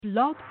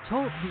Blog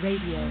Talk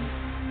Radio.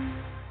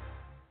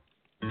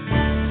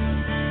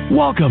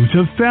 Welcome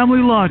to Family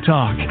Law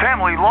Talk.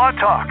 Family Law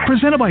Talk.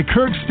 Presented by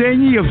Kirk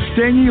Stange of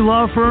Stange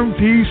Law Firm,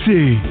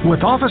 PC,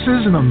 with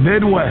offices in the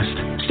Midwest.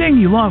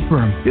 Stange Law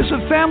Firm is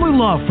a family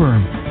law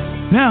firm.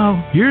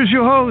 Now, here's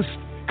your host,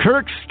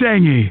 Kirk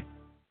Stange.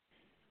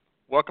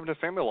 Welcome to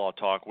Family Law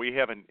Talk. We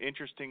have an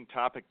interesting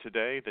topic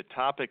today. The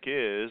topic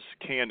is,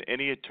 can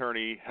any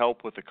attorney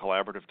help with a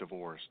collaborative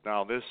divorce?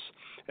 Now, this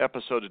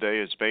episode today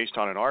is based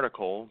on an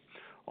article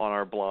on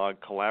our blog,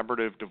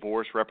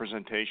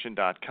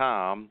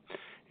 collaborativedivorcerepresentation.com,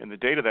 and the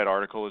date of that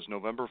article is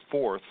November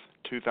 4th,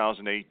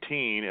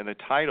 2018, and the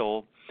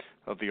title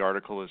of the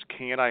article is,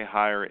 Can I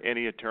Hire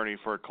Any Attorney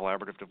for a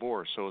Collaborative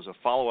Divorce? So as a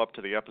follow-up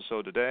to the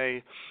episode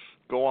today,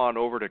 go on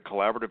over to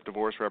Collaborative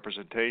Divorce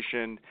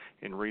Representation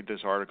and read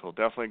this article.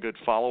 Definitely a good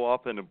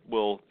follow-up, and it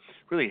will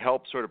really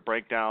help sort of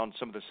break down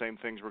some of the same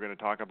things we're going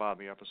to talk about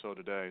in the episode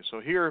today.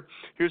 So here's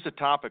the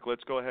topic.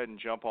 Let's go ahead and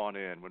jump on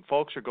in. When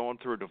folks are going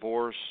through a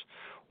divorce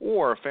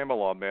or a family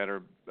law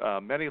matter,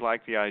 many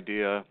like the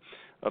idea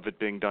of it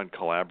being done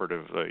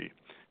collaboratively,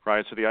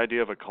 right? So the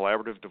idea of a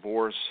collaborative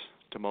divorce,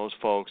 to most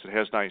folks, it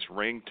has a nice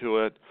ring to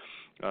it.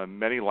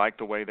 Many like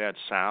the way that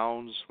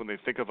sounds. When they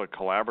think of a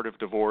collaborative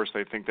divorce,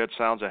 they think that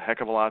sounds a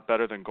heck of a lot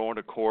better than going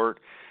to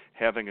court,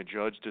 having a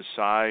judge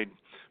decide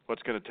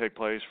what's going to take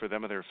place for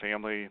them and their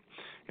family,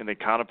 and they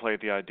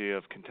contemplate the idea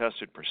of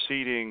contested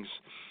proceedings,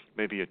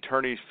 maybe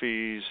attorney's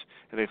fees,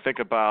 and they think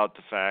about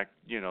the fact,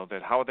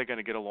 that how are they going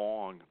to get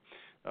along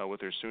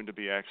with their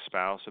soon-to-be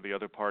ex-spouse or the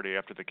other party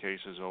after the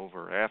case is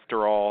over.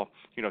 After all,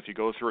 if you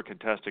go through a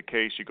contested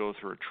case, you go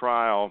through a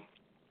trial,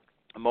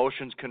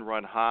 emotions can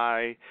run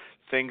high,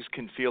 things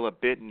can feel a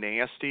bit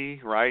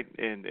nasty, right?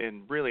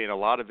 And really, in a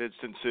lot of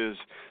instances,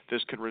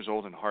 this can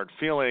result in hard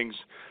feelings.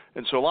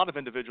 And so a lot of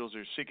individuals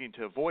are seeking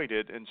to avoid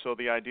it. And so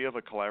the idea of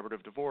a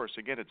collaborative divorce,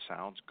 again, it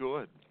sounds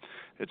good.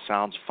 It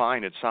sounds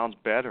fine. It sounds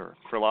better.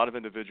 For a lot of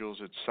individuals,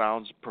 it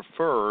sounds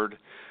preferred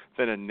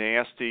than a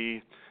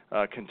nasty,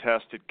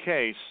 contested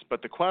case.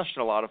 But the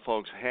question a lot of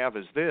folks have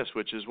is this,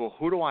 which is, well,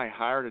 who do I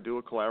hire to do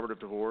a collaborative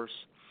divorce?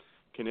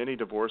 Can any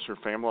divorce or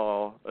family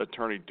law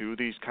attorney do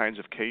these kinds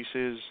of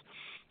cases?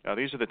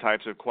 These are the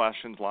types of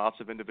questions lots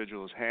of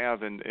individuals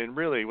have, and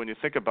really, when you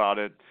think about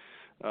it,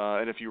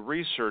 and if you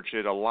research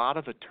it, a lot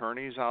of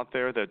attorneys out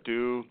there that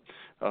do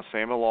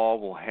family law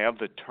will have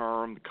the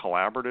term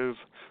collaborative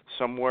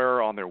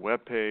somewhere on their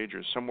webpage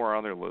or somewhere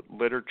on their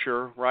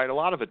literature, right? A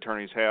lot of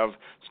attorneys have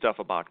stuff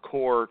about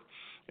court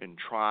and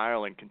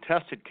trial and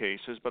contested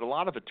cases, but a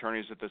lot of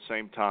attorneys at the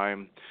same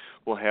time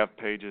will have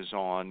pages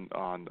on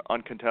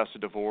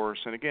uncontested divorce,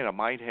 and again, it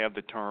might have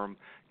the term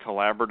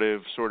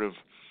collaborative sort of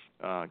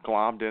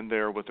glommed in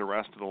there with the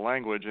rest of the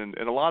language, and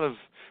a lot of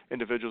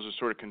individuals are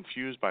sort of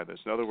confused by this.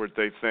 In other words,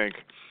 they think,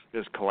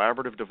 is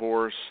collaborative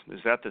divorce,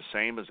 is that the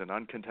same as an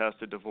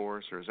uncontested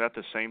divorce, or is that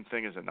the same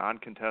thing as a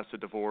non-contested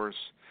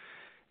divorce?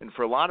 And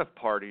for a lot of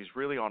parties,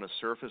 really on a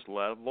surface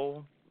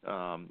level,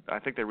 I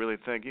think they really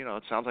think,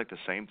 it sounds like the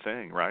same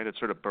thing, right? It's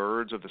sort of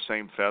birds of the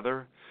same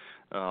feather,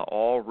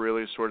 all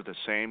really sort of the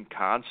same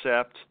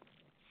concept.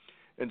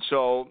 And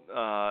so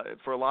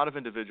for a lot of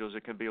individuals,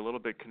 it can be a little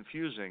bit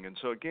confusing. And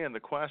so, again, the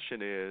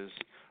question is,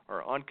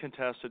 are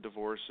uncontested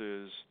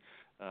divorces,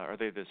 are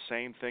they the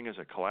same thing as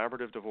a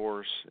collaborative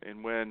divorce?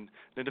 And when an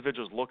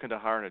individual is looking to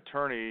hire an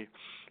attorney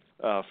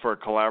for a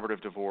collaborative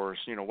divorce,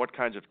 what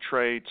kinds of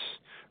traits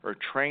or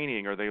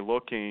training are they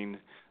looking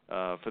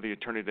for the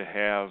attorney to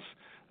have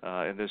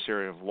in this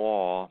area of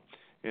law?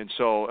 And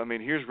so,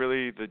 here's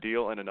really the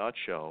deal in a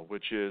nutshell,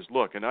 which is,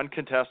 look, an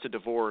uncontested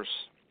divorce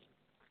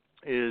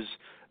is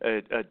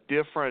a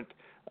different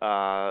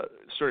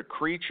sort of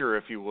creature,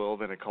 if you will,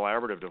 than a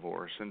collaborative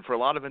divorce. And for a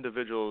lot of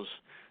individuals,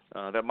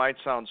 that might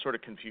sound sort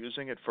of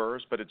confusing at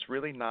first, but it's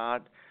really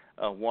not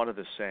one of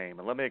the same.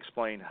 And let me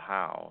explain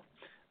how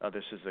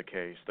this is the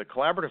case. The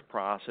collaborative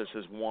process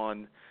is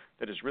one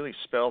that is really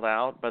spelled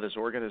out by this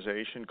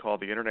organization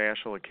called the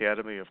International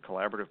Academy of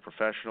Collaborative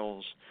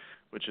Professionals,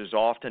 which is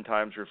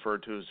oftentimes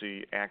referred to as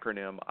the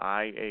acronym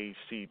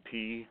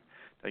IACP.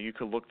 Now, you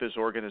can look this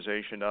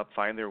organization up,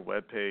 find their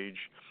webpage,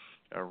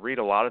 read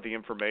a lot of the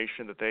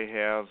information that they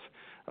have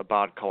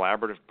about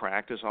collaborative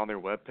practice on their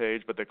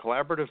webpage, but the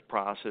collaborative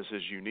process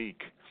is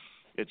unique.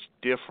 It's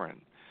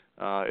different.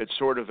 It's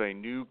sort of a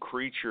new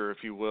creature,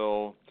 if you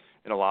will,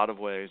 in a lot of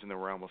ways in the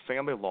realm of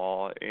family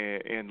law,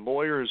 and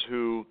lawyers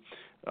who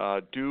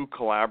do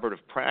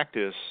collaborative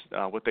practice,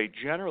 what they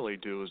generally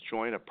do is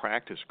join a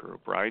practice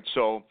group, right?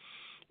 So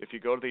if you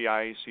go to the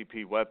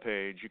IACP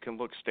webpage, you can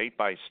look state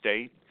by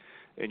state,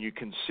 and you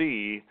can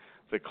see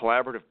the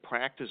collaborative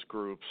practice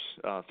groups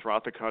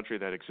throughout the country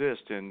that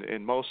exist.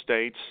 In most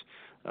states,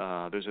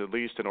 there's at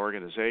least an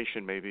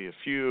organization, maybe a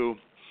few,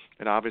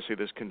 and obviously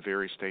this can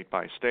vary state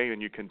by state,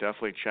 and you can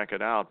definitely check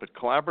it out. But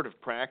collaborative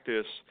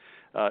practice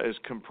is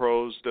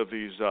composed of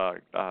these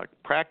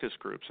practice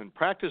groups, and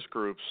practice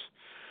groups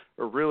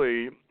are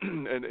really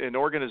an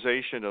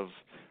organization of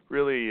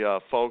really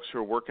folks who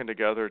are working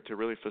together to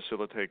really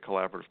facilitate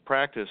collaborative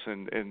practice,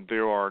 and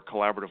there are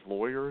collaborative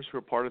lawyers who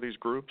are part of these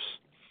groups.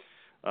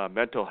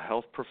 Mental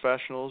health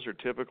professionals are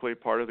typically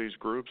part of these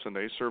groups, and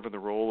they serve in the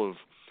role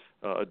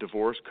of a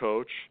divorce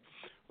coach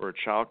or a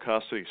child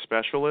custody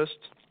specialist.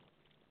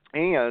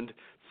 And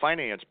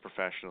finance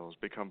professionals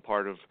become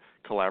part of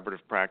collaborative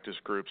practice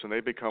groups, and they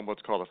become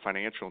what's called a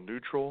financial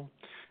neutral,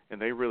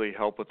 and they really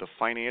help with the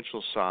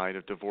financial side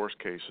of divorce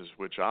cases,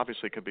 which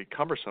obviously can be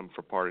cumbersome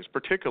for parties,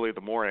 particularly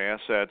the more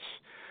assets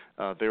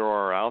there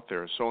are out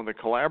there. So in the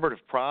collaborative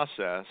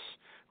process,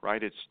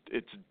 right, it's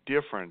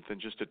different than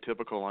just a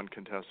typical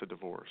uncontested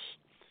divorce.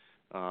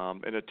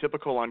 In a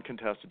typical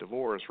uncontested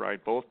divorce,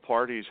 right, both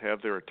parties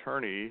have their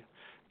attorney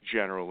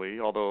generally,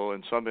 although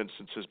in some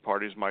instances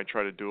parties might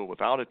try to do it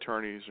without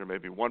attorneys, or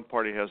maybe one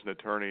party has an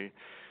attorney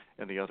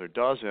and the other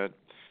doesn't,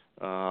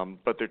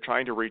 but they're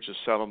trying to reach a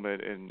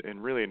settlement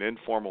in really an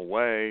informal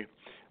way,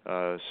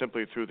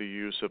 simply through the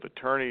use of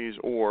attorneys,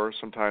 or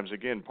sometimes,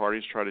 again,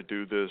 parties try to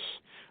do this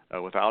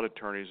without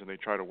attorneys, and they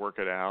try to work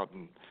it out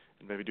and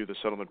maybe do the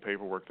settlement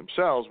paperwork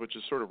themselves, which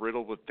is sort of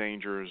riddled with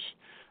dangers,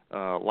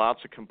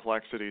 lots of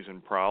complexities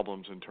and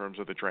problems in terms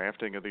of the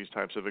drafting of these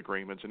types of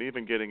agreements, and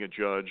even getting a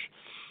judge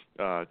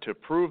to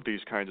approve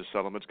these kinds of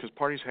settlements, because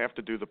parties have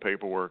to do the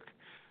paperwork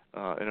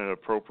in an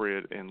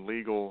appropriate and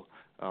legal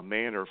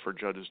manner for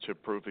judges to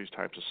approve these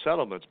types of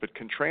settlements. But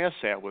contrast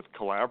that with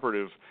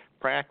collaborative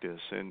practice.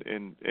 And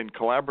in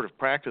collaborative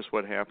practice,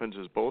 what happens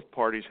is both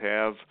parties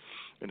have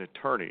an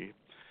attorney,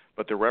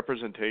 but the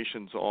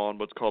representation's on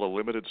what's called a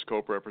limited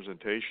scope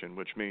representation,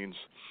 which means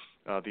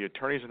the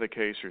attorneys in the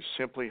case are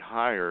simply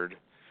hired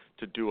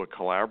to do a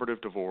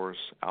collaborative divorce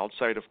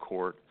outside of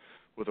court,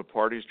 where the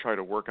parties try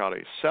to work out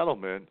a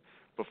settlement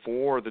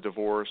before the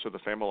divorce or the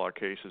family law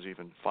case is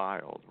even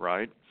filed,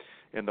 right?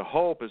 And the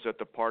hope is that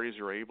the parties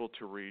are able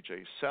to reach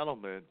a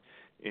settlement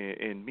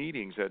in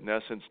meetings that in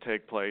essence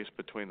take place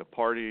between the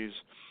parties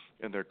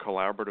and their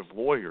collaborative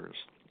lawyers,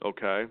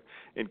 okay?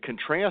 And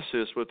contrast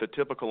this with the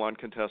typical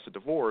uncontested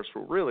divorce,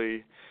 where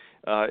really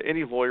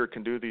any lawyer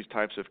can do these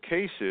types of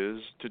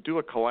cases. To do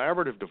a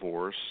collaborative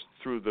divorce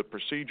through the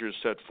procedures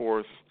set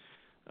forth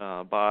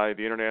by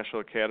the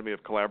International Academy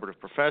of Collaborative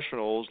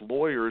Professionals,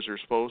 lawyers are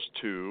supposed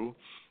to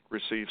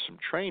receive some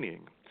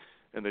training.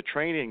 And the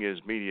training is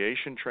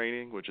mediation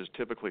training, which is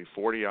typically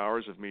 40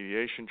 hours of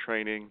mediation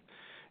training.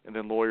 And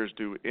then lawyers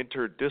do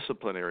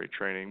interdisciplinary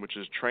training, which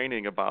is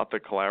training about the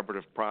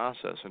collaborative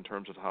process in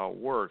terms of how it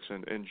works.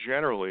 And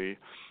generally,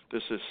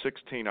 this is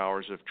 16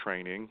 hours of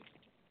training.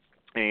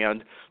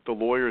 And the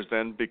lawyers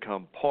then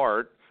become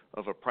part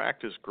of a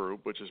practice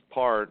group, which is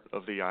part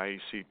of the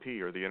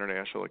IACP, or the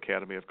International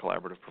Academy of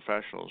Collaborative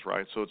Professionals,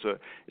 right? So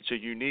it's a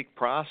unique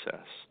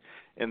process.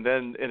 And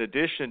then in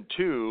addition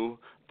to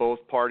both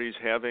parties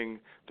having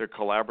their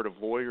collaborative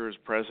lawyers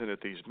present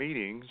at these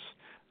meetings,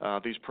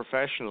 these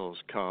professionals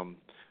come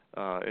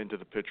into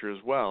the picture as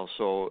well.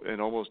 So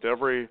in almost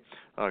every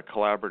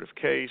collaborative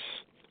case,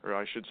 or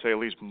I should say at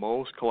least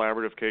most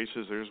collaborative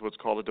cases, there's what's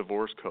called a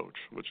divorce coach,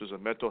 which is a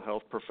mental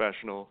health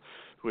professional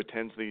who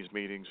attends these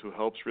meetings, who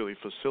helps really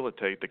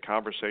facilitate the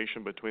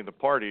conversation between the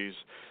parties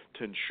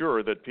to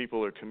ensure that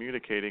people are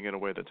communicating in a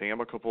way that's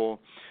amicable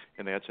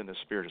and that's in the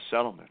spirit of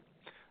settlement.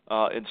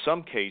 In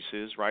some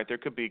cases, right, there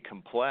could be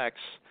complex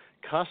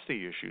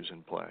custody issues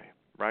in play,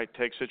 right?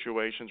 Take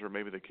situations where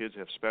maybe the kids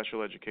have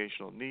special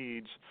educational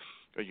needs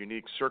or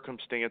unique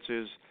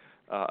circumstances.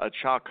 A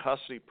child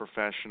custody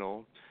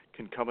professional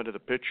can come into the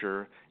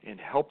picture and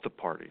help the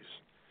parties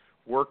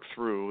work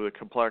through the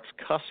complex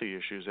custody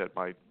issues that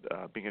might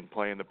be in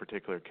play in the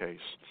particular case.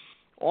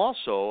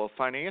 Also, a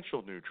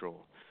financial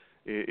neutral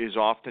is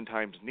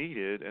oftentimes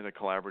needed in a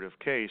collaborative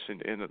case,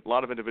 and a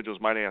lot of individuals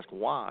might ask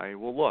why.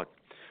 Well, look,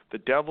 the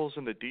devil's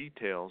in the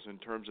details in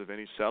terms of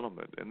any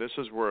settlement, and this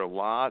is where a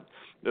lot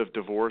of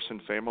divorce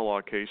and family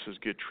law cases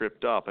get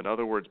tripped up. In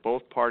other words,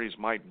 both parties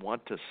might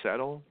want to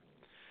settle.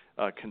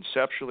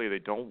 Conceptually, they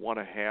don't want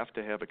to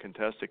have a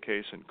contested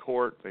case in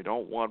court. They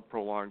don't want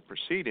prolonged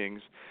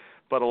proceedings.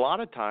 But a lot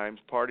of times,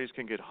 parties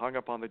can get hung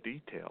up on the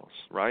details,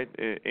 right?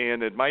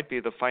 And it might be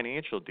the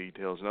financial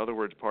details. In other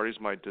words, parties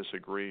might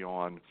disagree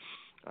on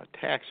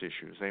tax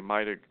issues. They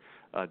might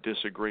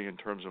disagree in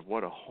terms of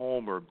what a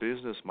home or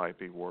business might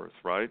be worth,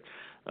 right?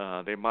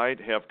 They might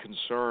have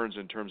concerns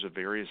in terms of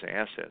various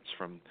assets,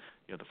 from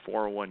the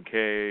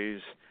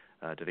 401ks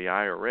to the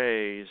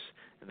IRAs,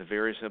 and the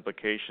various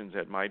implications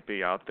that might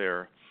be out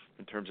there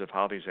in terms of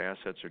how these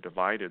assets are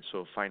divided.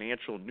 So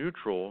financial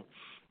neutral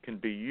can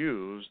be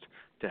used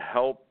to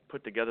help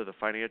put together the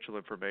financial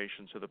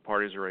information so the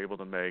parties are able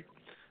to make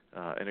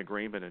an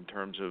agreement in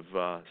terms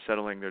of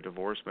settling their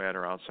divorce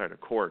matter outside of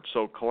court.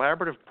 So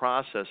collaborative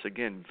process,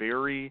 again,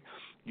 very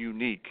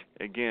unique.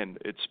 Again,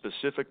 it's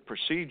specific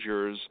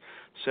procedures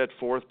set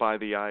forth by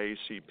the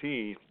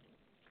IACP,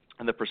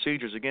 and the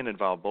procedures, again,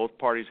 involve both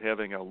parties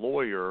having a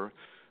lawyer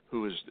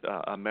who is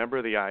a member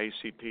of the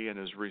IACP and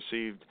has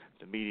received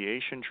the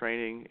mediation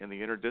training and the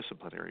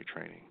interdisciplinary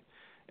training.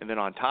 And then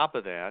on top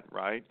of that,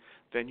 right,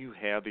 then you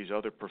have these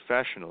other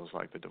professionals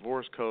like the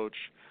divorce coach,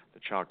 the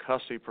child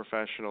custody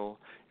professional,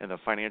 and the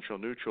financial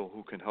neutral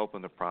who can help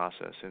in the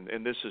process.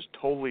 And this is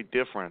totally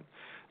different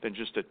than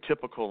just a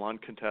typical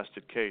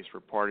uncontested case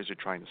where parties are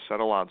trying to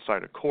settle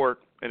outside of court.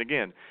 And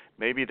again,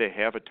 maybe they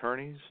have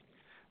attorneys,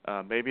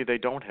 maybe they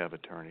don't have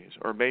attorneys,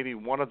 or maybe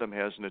one of them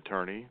has an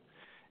attorney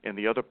and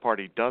the other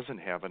party doesn't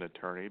have an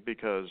attorney,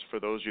 because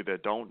for those of you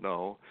that don't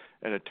know,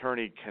 an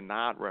attorney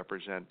cannot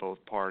represent both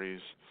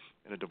parties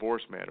in a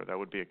divorce matter. That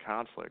would be a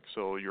conflict.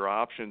 So your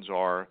options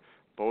are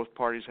both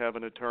parties have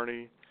an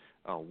attorney,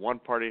 one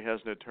party has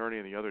an attorney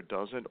and the other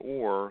doesn't,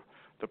 or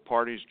the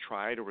parties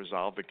try to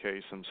resolve the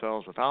case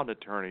themselves without an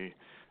attorney,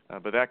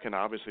 but that can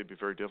obviously be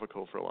very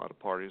difficult for a lot of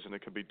parties, and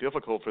it can be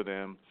difficult for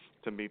them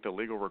to meet the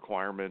legal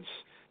requirements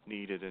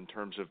needed in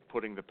terms of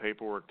putting the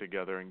paperwork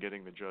together and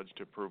getting the judge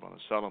to approve on a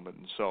settlement.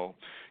 And so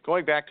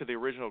going back to the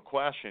original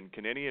question,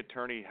 can any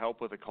attorney help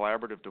with a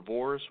collaborative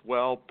divorce?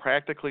 Well,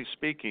 practically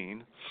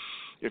speaking,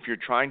 if you're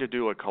trying to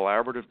do a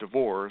collaborative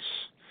divorce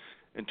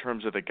in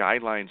terms of the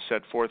guidelines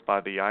set forth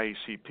by the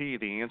IACP,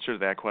 the answer to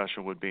that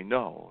question would be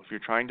no. If you're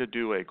trying to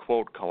do a,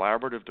 quote,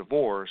 collaborative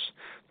divorce,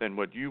 then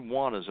what you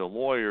want is a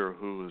lawyer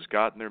who's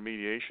gotten their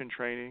mediation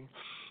training,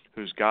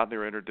 who's gotten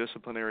their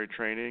interdisciplinary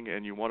training,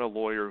 and you want a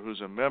lawyer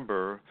who's a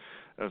member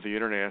of the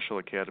International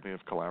Academy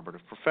of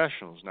Collaborative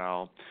Professionals.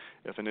 Now,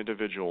 if an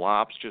individual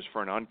opts just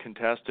for an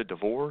uncontested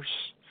divorce,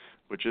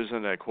 which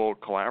isn't a,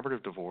 quote,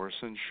 collaborative divorce,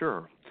 then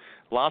sure.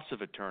 Lots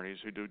of attorneys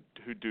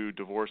who do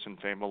divorce and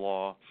family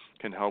law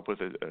can help with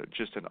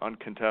just an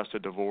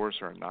uncontested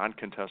divorce or a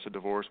non-contested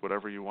divorce,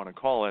 whatever you want to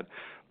call it.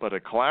 But a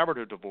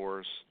collaborative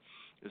divorce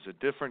is a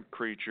different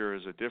creature,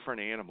 is a different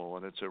animal,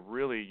 and it's a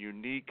really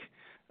unique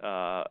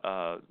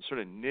sort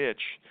of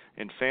niche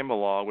in family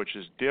law, which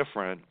is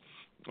different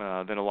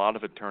than a lot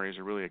of attorneys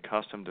are really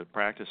accustomed to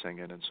practicing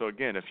in. And so,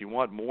 again, if you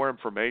want more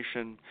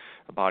information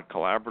about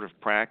collaborative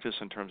practice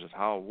in terms of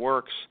how it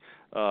works,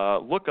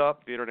 look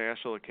up the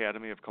International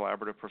Academy of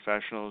Collaborative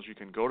Professionals. You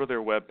can go to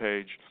their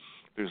webpage.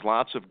 There's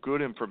lots of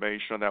good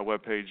information on that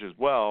webpage as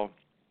well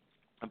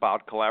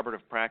about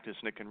collaborative practice,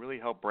 and it can really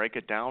help break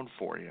it down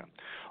for you.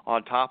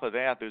 On top of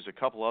that, there's a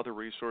couple other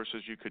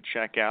resources you could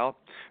check out,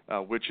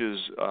 which is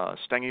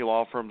Stange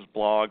Law Firm's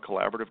blog,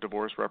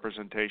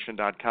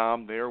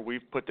 collaborativedivorcerepresentation.com. There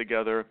we've put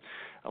together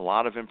a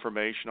lot of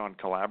information on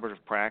collaborative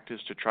practice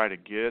to try to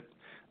get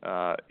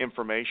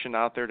information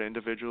out there to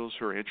individuals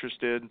who are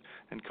interested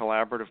in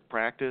collaborative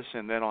practice.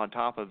 And then on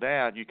top of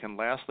that, you can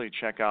lastly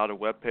check out a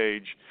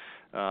webpage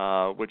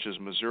which is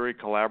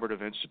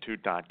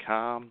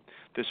MissouriCollaborativeInstitute.com.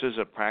 This is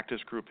a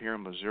practice group here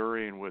in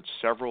Missouri in which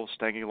several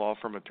Stange Law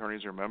Firm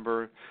attorneys are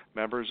members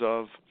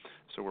of.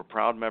 So we're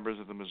proud members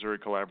of the Missouri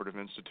Collaborative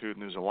Institute,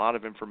 and there's a lot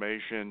of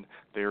information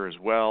there as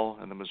well.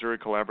 And the Missouri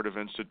Collaborative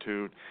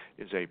Institute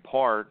is a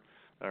part,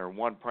 or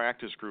one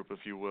practice group,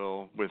 if you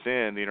will,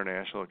 within the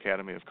International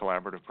Academy of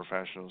Collaborative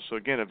Professionals. So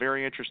again, a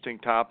very interesting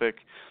topic.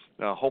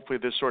 Hopefully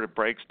this sort of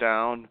breaks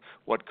down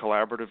what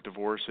collaborative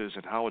divorce is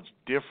and how it's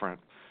different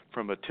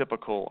from a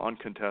typical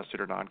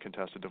uncontested or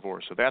non-contested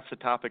divorce. So that's the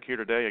topic here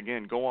today.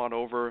 Again, go on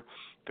over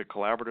to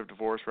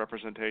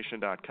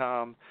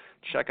collaborativedivorcerepresentation.com.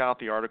 Check out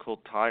the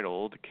article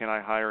titled, Can I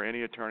Hire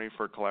Any Attorney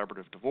for a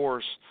Collaborative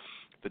Divorce?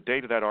 The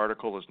date of that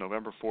article is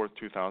November 4th,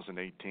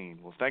 2018.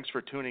 Well, thanks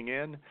for tuning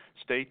in.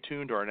 Stay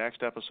tuned to our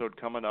next episode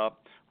coming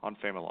up on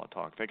Family Law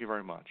Talk. Thank you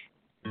very much.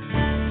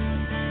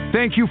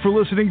 Thank you for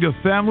listening to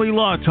Family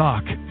Law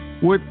Talk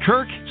with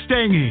Kirk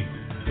Stange.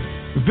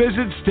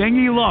 Visit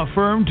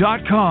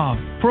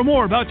StangeLawFirm.com for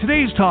more about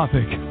today's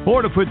topic,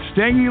 or to put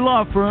Stange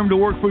Law Firm to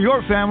work for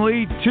your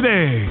family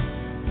today.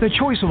 The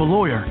choice of a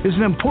lawyer is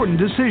an important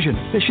decision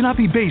that should not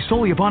be based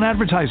solely upon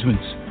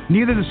advertisements.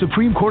 Neither the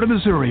Supreme Court of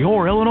Missouri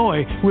or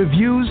Illinois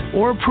reviews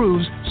or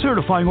approves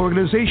certifying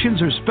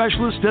organizations or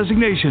specialist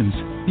designations.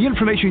 The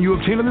information you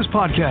obtain on this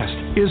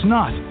podcast is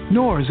not,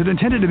 nor is it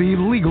intended to be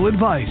legal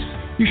advice.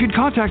 You should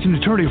contact an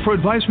attorney for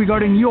advice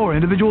regarding your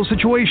individual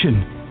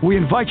situation. We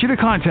invite you to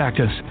contact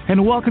us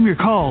and welcome your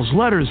calls,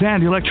 letters,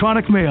 and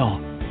electronic mail.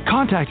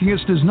 Contacting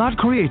us does not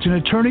create an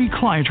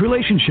attorney-client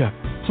relationship.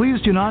 Please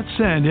do not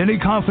send any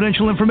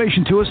confidential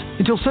information to us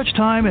until such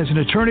time as an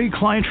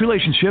attorney-client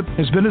relationship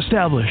has been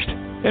established.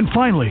 And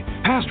finally,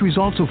 past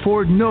results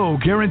afford no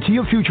guarantee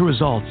of future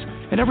results,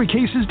 and every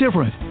case is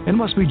different and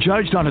must be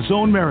judged on its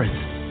own merits.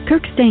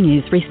 Kirk Stange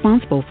is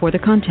responsible for the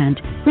content.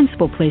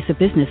 Principal place of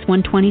business,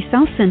 120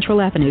 South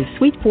Central Avenue,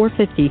 Suite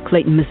 450,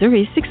 Clayton,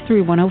 Missouri,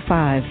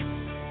 63105.